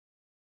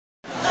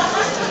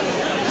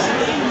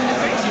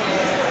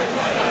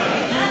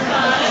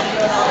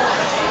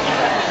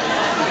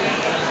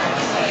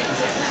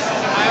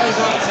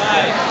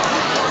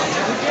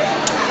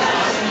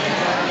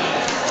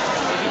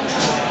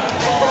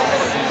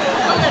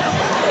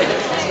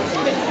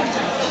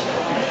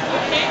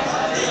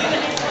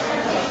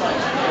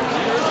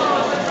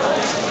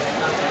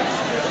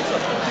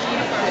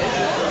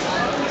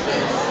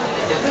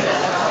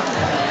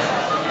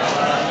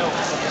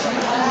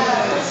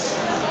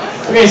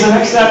Okay, so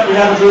next up we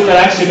have a group that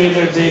actually made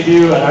their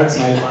debut at Arts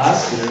Night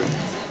last year,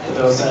 the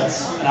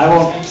Dosettes. And I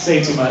won't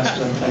say too much,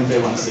 but I think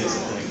they want to say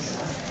some things.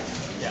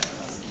 Yeah.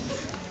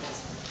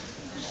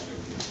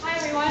 Hi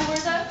everyone,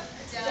 we're the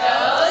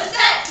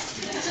Dosettes!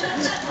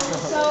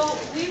 So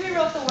we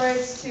rewrote the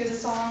words to the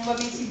song What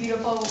Makes You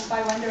Beautiful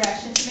by One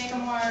Direction to make a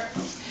more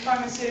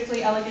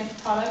pharmaceutically elegant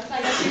product,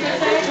 I guess you could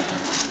say.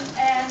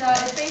 And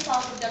it's based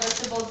off of Debra's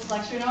Sibbald's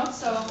lecture notes,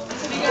 so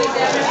this will be good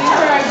Debra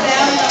for our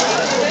exam.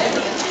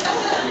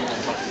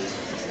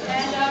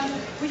 And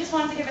we just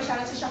wanted to give a shout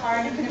out to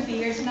Shahar, who couldn't be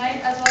here tonight,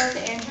 as well as to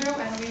Andrew,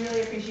 and we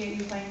really appreciate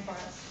you playing for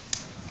us.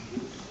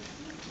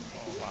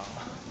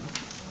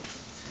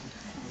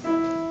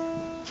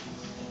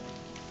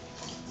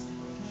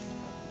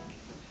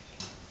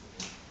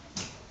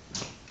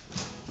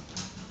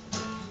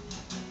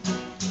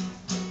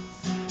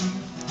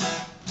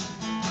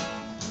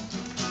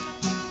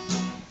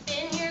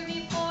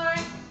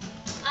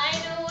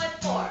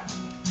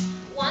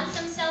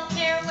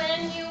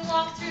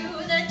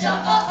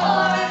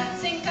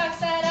 Zinc cocks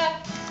that up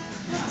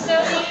so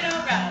you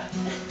don't rub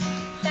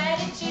that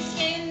itchy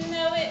skin,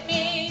 though it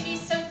may be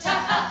so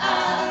tough.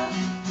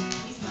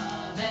 We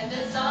smell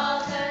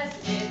Bendazole 'cause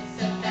it's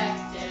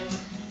effective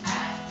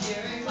at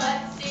curing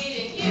what's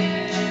eating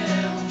you.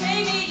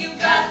 Maybe you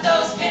got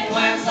those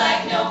pinworms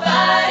like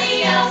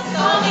nobody else.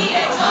 Call me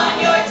eggs on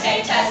your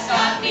taste test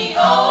got me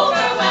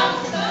overwhelmed.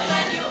 But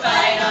when you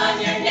bite on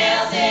your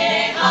nails, it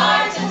ain't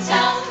hard to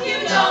tell. You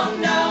don't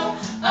know,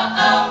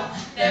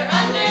 they're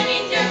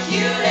underneath your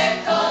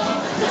cuticle.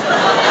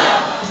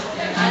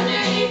 They're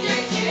underneath your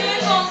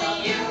cuticle.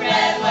 Only you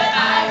read what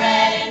I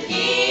read in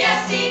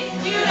PSC.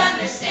 You'd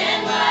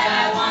understand why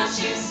I want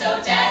you so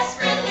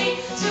desperately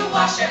to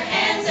wash your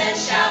hands and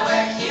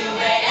shower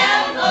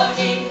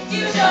QAMOD.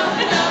 You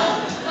don't know,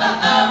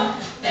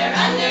 they're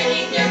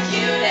underneath your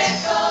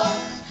cuticle.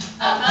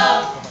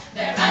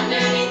 They're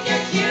underneath your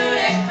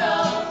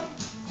cuticle.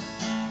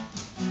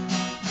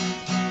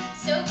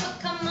 So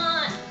come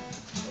on,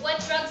 what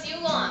drugs you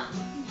want?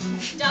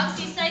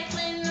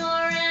 Doxycycline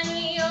or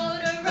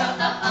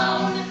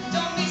amiodarone?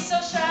 Don't be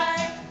so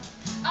shy,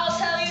 I'll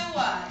tell you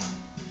why.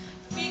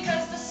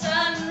 Because the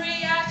sun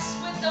reacts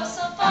with those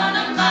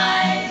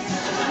sulfonamides.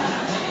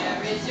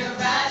 Where is your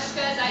rash?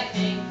 'Cause I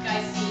think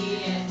I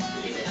see it.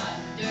 Is it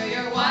under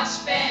your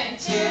watch band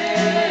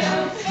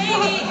too?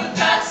 Maybe you've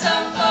got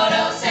some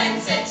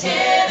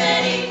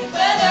photosensitivity.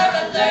 Whether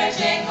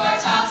allergic or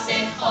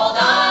toxic, hold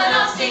on,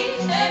 I'll see.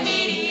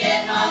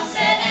 Immediate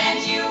onset and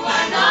you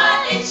are not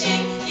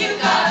itching. You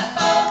got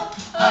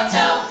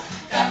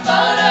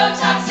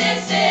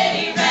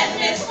phototoxicity,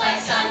 redness like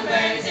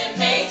sunburns, it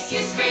makes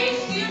you scream.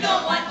 You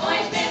don't want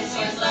ointments,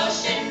 use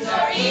lotions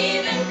or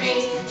even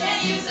creams.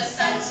 Can't use a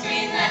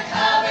sunscreen that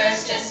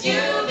covers just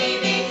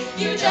UVB.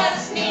 You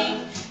just need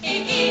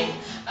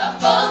a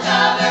full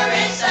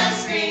coverage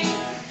sunscreen.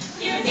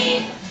 You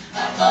need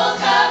a full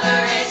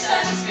coverage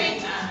sunscreen.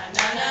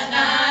 Na na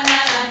na na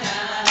na na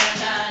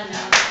na na na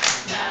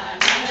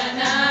na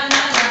na na.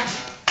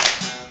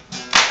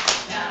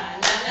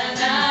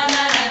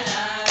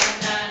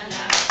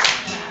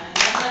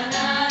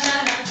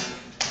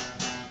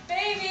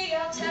 Baby,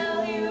 I'll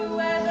tell you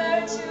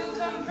whether to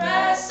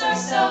compress or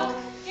soak.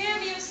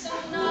 Give you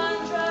some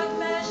non-drug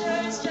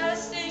measures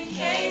just in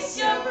case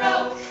you're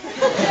broke.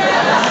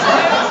 There are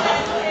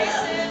certain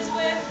cases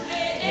with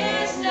it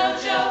is no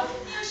joke.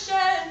 You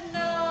should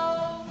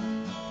know.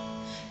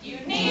 You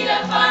need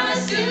a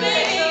pharmaceutical.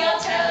 Baby, I'll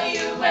tell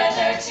you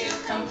whether to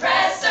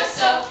compress or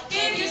soak.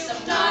 Give you some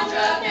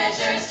non-drug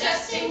measures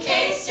just in case.